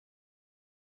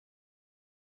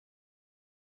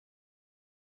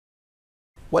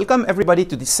Welcome everybody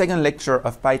to the second lecture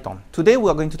of Python. Today we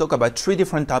are going to talk about three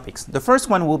different topics. The first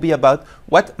one will be about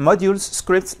what modules,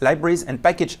 scripts, libraries, and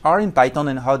packages are in Python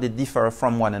and how they differ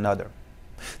from one another.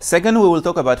 Second, we will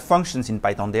talk about functions in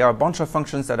Python. There are a bunch of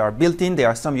functions that are built in. There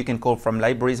are some you can call from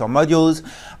libraries or modules,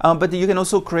 but you can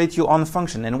also create your own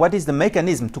function. And what is the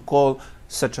mechanism to call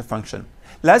such a function?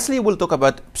 Lastly, we'll talk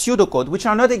about pseudocode, which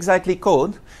are not exactly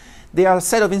code. They are a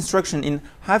set of instructions in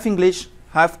half English,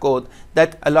 half code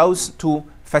that allows to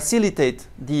facilitate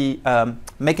the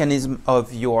mechanism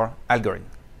of your algorithm.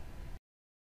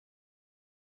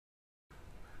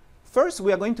 First,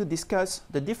 we are going to discuss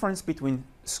the difference between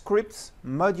scripts,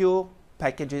 module,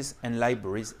 packages, and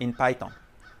libraries in Python.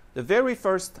 The very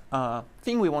first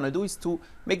thing we want to do is to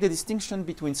make the distinction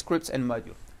between scripts and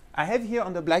module. I have here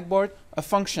on the blackboard a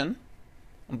function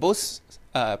on both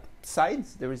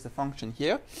sides. There is the function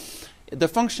here. The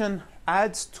function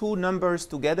adds two numbers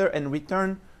together and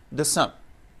returns the sum.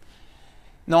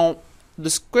 Now,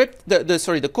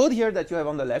 the code here that you have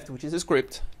on the left, which is a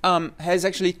script, has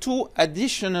actually two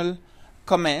additional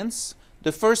commands.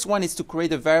 The first one is to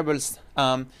create a variables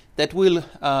that will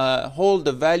hold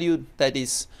the value that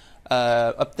is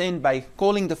obtained by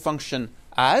calling the function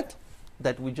add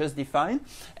that we just defined,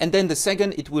 and then the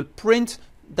second, it will print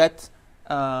that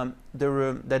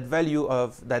that value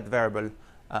of that variable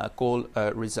called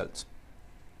result.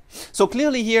 So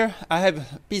clearly here I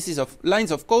have pieces of lines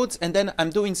of codes, and then I'm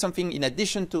doing something in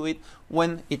addition to it.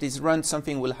 When it is run,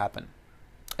 something will happen,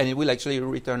 and it will actually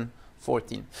return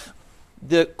 14.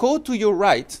 The code to your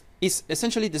right is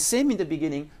essentially the same in the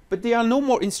beginning, but there are no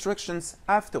more instructions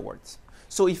afterwards.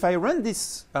 So if I run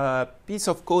this piece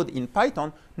of code in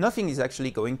Python, nothing is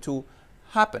actually going to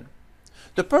happen.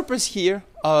 The purpose here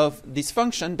of this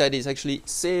function that is actually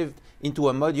saved into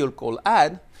a module called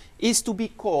add is to be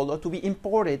called or to be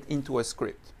imported into a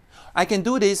script. I can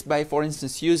do this by, for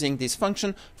instance, using this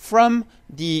function from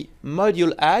the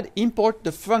module add, import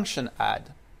the function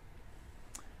add.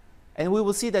 And we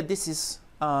will see that this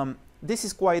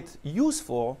is quite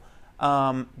useful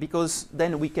because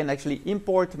then we can actually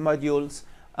import modules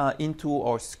into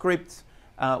our script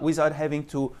without having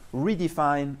to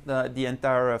redefine the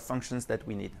entire functions that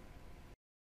we need.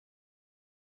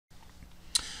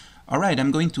 All right,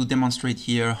 I'm going to demonstrate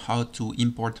here how to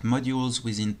import modules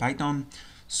within Python.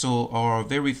 So our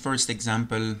very first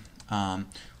example,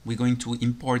 we're going to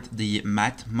import the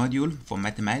math module for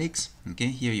mathematics. Okay,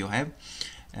 here you have.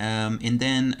 And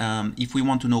then if we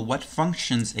want to know what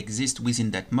functions exist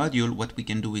within that module, what we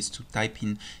can do is to type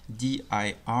in dir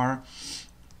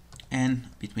and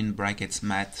between brackets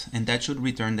math, and that should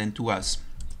return then to us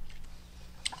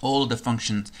all the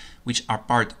functions which are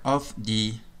part of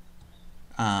the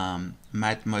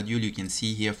math module. You can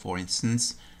see here, for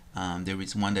instance, there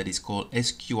is one that is called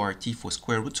sqrt for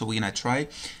square root, so we're gonna try.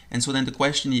 And so then the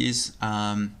question is,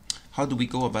 how do we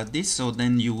go about this? So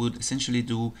then you would essentially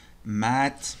do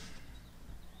math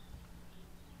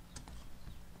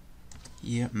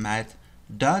here, math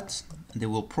dot, they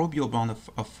will probe your bound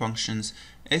of functions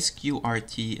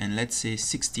sqrt, and let's say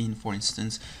 16 for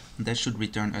instance, and that should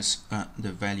return us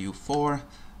the value 4.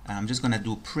 I'm just gonna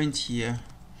do print here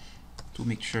to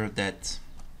make sure that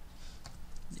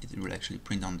it will actually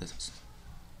print on the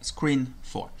screen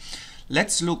 4.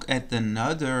 Let's look at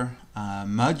another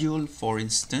module. For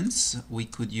instance, we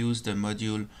could use the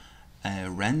module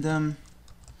random.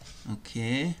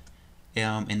 Okay,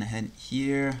 and then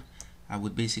here I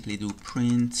would basically do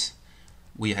print.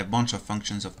 We have a bunch of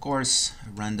functions, of course,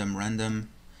 random,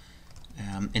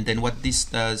 and then what this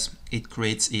does, it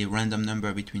creates a random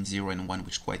number between 0 and 1,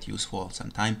 which is quite useful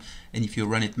sometimes. And if you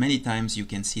run it many times, you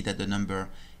can see that the number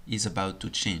is about to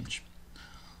change.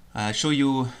 I'll show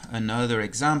you another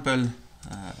example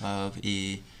of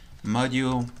a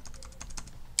module.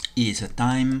 Is a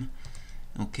time.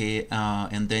 Okay,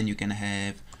 and then you can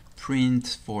have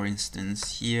print, for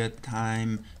instance, here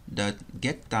time dot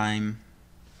get time.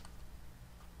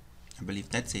 I believe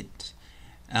that's it.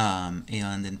 And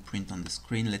then print on the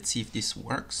screen. Let's see if this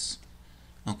works.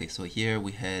 Okay, so here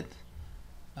we had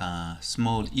a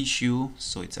small issue,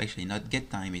 so it's actually not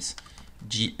get time, it's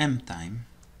gm time.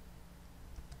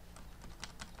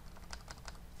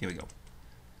 Here we go.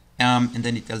 And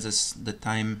then it tells us the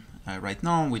time right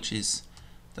now, which is,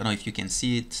 I don't know if you can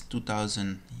see it,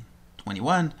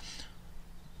 2021,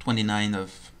 29th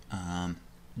of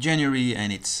January,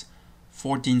 and it's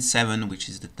 14:07, which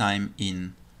is the time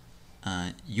in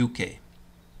UK.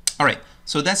 All right,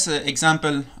 so that's an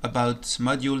example about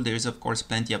module. There's of course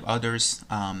plenty of others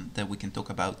that we can talk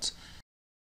about.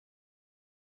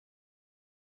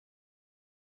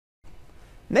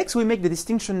 Next, we make the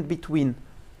distinction between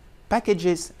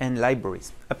packages and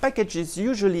libraries. A package is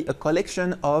usually a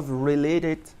collection of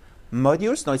related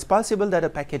modules. Now, it's possible that a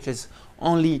package is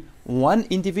only one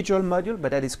individual module,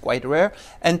 but that is quite rare.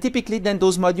 And typically, then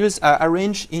those modules are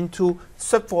arranged into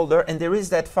subfolder, and there is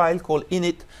that file called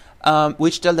init,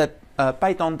 which tells that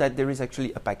Python that there is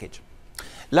actually a package.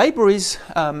 Libraries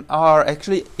are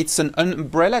actually, it's an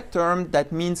umbrella term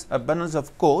that means a bundles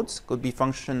of codes, could be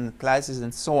function, classes,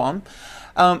 and so on.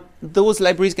 Those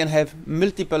libraries can have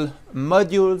multiple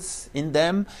modules in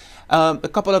them. A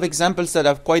couple of examples that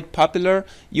are quite popular.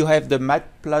 You have the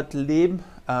matplotlib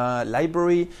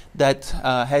library that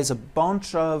has a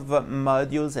bunch of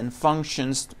modules and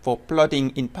functions for plotting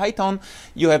in Python.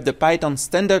 You have the Python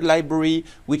standard library,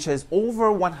 which has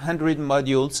over 100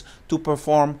 modules to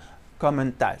perform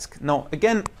common tasks. Now,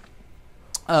 again,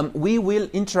 we will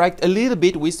interact a little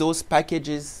bit with those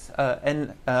packages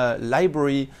and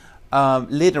library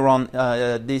later on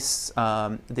this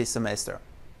semester.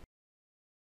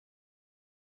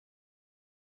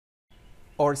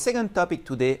 Our second topic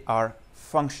today are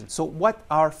functions. So what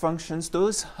are functions?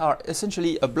 Those are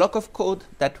essentially a block of code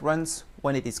that runs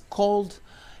when it is called.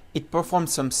 It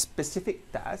performs some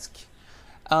specific task,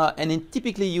 and it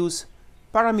typically use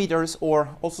parameters, or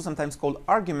also sometimes called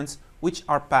arguments, which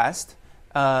are passed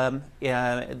as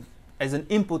an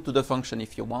input to the function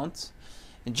if you want.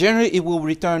 And generally, it will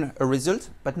return a result,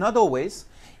 but not always.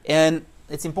 And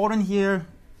it's important here,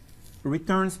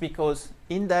 returns, because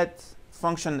in that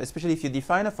function, especially if you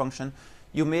define a function,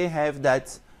 you may have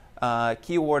that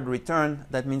keyword return.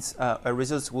 That means a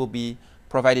result will be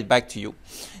provided back to you.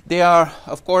 They are,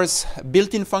 of course,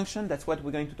 built-in function. That's what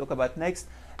we're going to talk about next.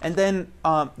 And then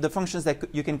the functions that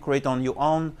you can create on your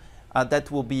own, that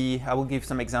will be, I will give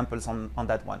some examples on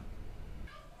that one.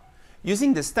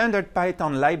 Using the standard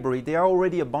Python library, there are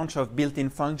already a bunch of built-in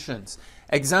functions.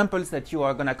 Examples that you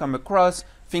are going to come across,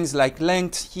 things like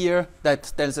length here,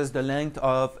 that tells us the length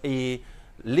of a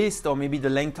list, or maybe the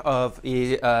length of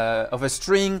a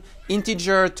string,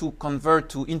 integer to convert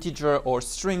to integer, or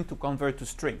string to convert to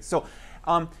string. So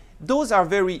those are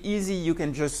very easy. You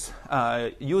can just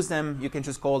use them. You can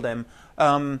just call them.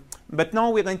 But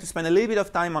now we're going to spend a little bit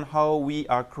of time on how we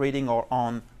are creating our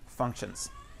own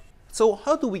functions. So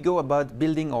how do we go about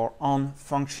building our own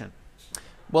function?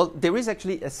 Well, there is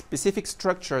actually a specific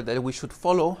structure that we should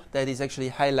follow that is actually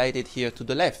highlighted here to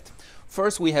the left.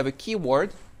 First, we have a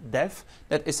keyword, def,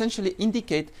 that essentially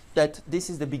indicate that this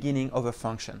is the beginning of a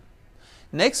function.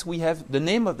 Next, we have the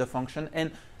name of the function,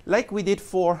 and like we did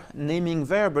for naming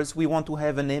variables, we want to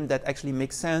have a name that actually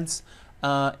makes sense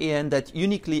and that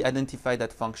uniquely identify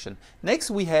that function. Next,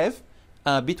 we have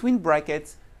between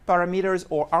brackets parameters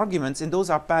or arguments, and those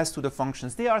are passed to the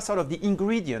functions. They are sort of the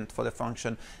ingredient for the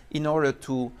function in order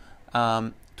to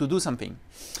do something.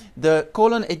 The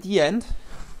colon at the end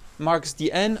marks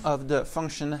the end of the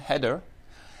function header.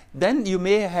 Then you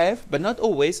may have, but not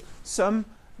always, some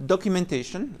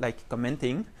documentation, like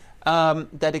commenting,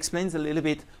 that explains a little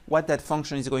bit what that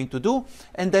function is going to do.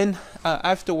 And then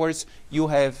afterwards, you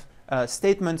have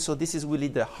statements. So this is really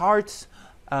the heart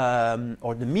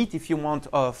or the meat, if you want,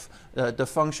 of the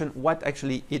function, what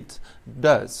actually it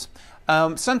does.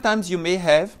 Sometimes you may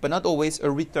have, but not always, a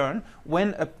return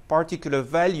when a particular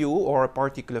value or a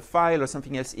particular file or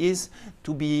something else is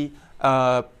to be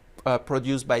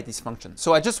produced by this function.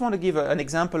 So I just want to give an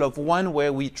example of one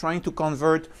where we're trying to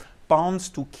convert pounds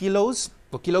to kilos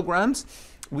or kilograms.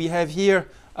 We have here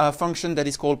a function that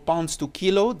is called pounds to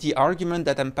kilo. The argument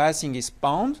that I'm passing is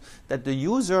pound, that the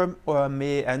user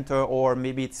may enter, or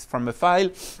maybe it's from a file.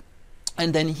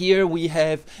 And then here we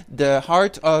have the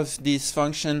heart of this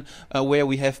function where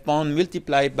we have pound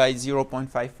multiplied by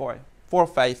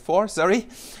 0.454, sorry.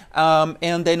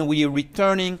 And then we're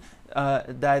returning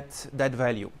that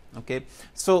value. Okay,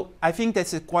 so I think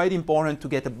that's quite important to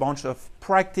get a bunch of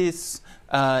practice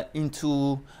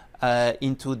into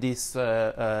this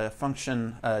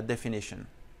function definition.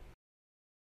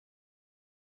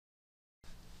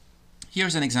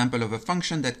 Here's an example of a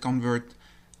function that converts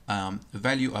the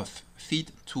value of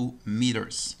feet to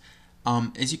meters.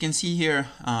 As you can see here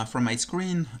from my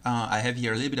screen, I have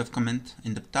here a little bit of comment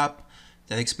in the top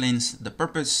that explains the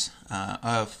purpose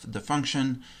of the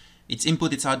function, its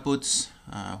input, its outputs,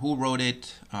 who wrote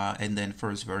it, and then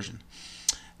first version.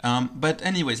 But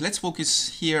anyways, let's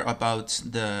focus here about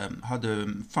how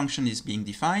the function is being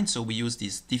defined. So we use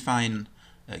this define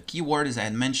keyword, as I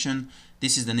had mentioned.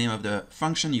 This is the name of the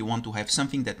function. You want to have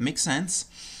something that makes sense.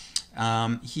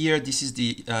 Here, this is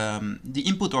the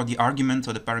input or the argument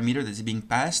or the parameter that is being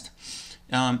passed.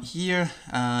 Here,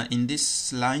 in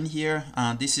this line here,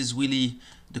 this is really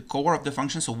the core of the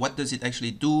function. So what does it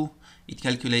actually do? It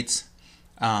calculates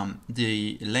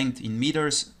the length in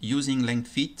meters using length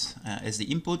feet as the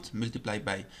input multiplied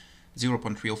by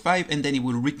 0.305, and then it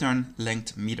will return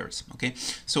length meters. Okay,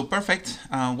 so perfect.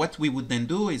 What we would then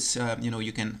do is,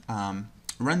 you can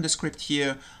run the script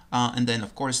here, and then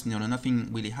of course,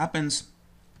 nothing really happens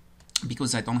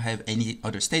because I don't have any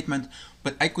other statement.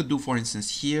 But I could do, for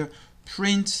instance, here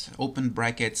print open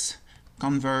brackets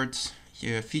convert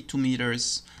here feet to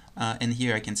meters, and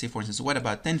here I can say, for instance, what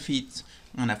about 10 feet?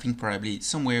 And I think probably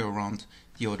somewhere around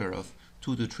the order of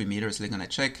 2 to 3 meters. We're gonna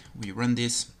check. We run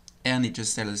this, and it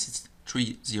just tells us it's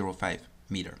 305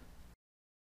 meter.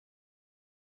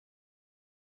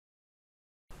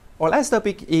 Our last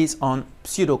topic is on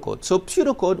pseudocode. So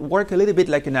pseudocode work a little bit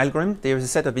like an algorithm. There's a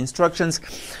set of instructions,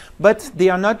 but they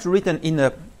are not written in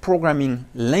a programming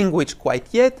language quite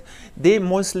yet. They're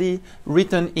mostly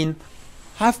written in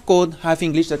half code, half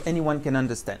English that anyone can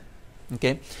understand.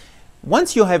 Okay.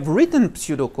 Once you have written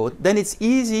pseudocode, then it's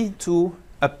easy to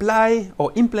apply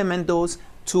or implement those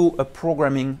to a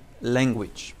programming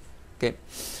language. Okay.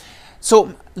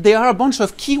 So there are a bunch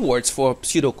of keywords for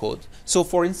pseudocode. So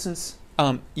for instance,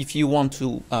 if you want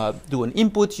to do an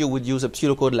input, you would use a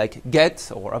pseudocode like get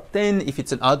or obtain. If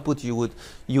it's an output, you would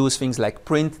use things like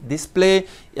print, display.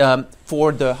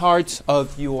 For the heart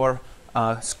of your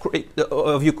script,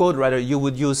 of your code, rather, you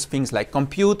would use things like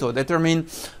compute or determine.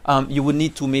 You would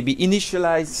need to maybe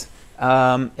initialize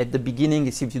at the beginning.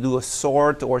 If you do a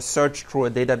sort or search through a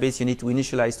database, you need to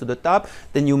initialize to the top.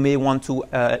 Then you may want to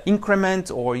increment,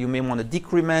 or you may want to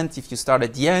decrement if you start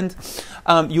at the end.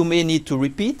 You may need to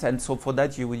repeat, and so for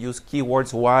that you would use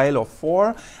keywords while or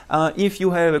for. If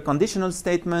you have a conditional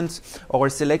statement or a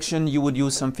selection, you would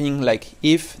use something like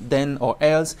if, then, or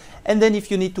else. And then if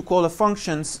you need to call a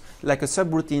functions like a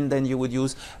subroutine, then you would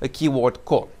use a keyword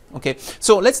call. Okay,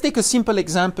 so let's take a simple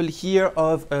example here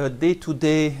of a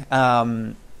day-to-day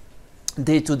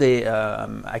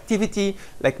activity,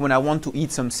 like when I want to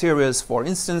eat some cereals, for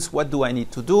instance. What do I need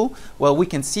to do? Well, we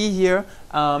can see here.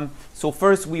 So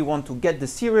first we want to get the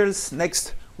cereals.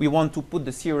 Next, we want to put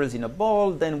the cereals in a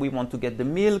bowl. Then we want to get the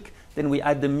milk. Then we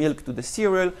add the milk to the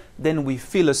cereal. Then we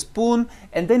fill a spoon.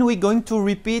 And then we're going to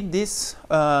repeat this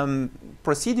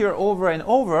procedure over and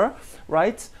over,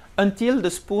 right? Until the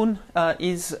spoon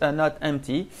is not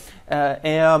empty,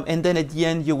 and then at the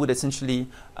end you would essentially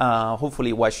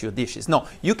hopefully wash your dishes. Now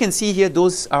you can see here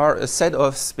those are a set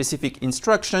of specific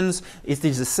instructions. It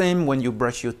is the same when you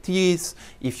brush your teeth,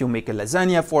 if you make a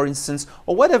lasagna, for instance,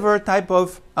 or whatever type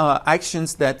of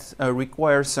actions that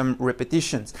require some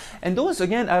repetitions. And those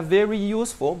again are very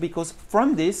useful because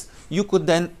from this you could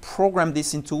then program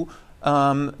this into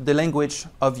the language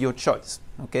of your choice.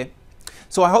 Okay.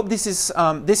 So I hope this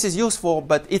is useful,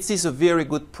 but it is a very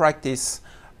good practice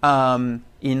in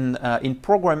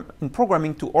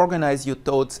programming to organize your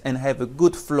thoughts and have a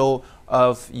good flow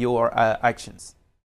of your actions.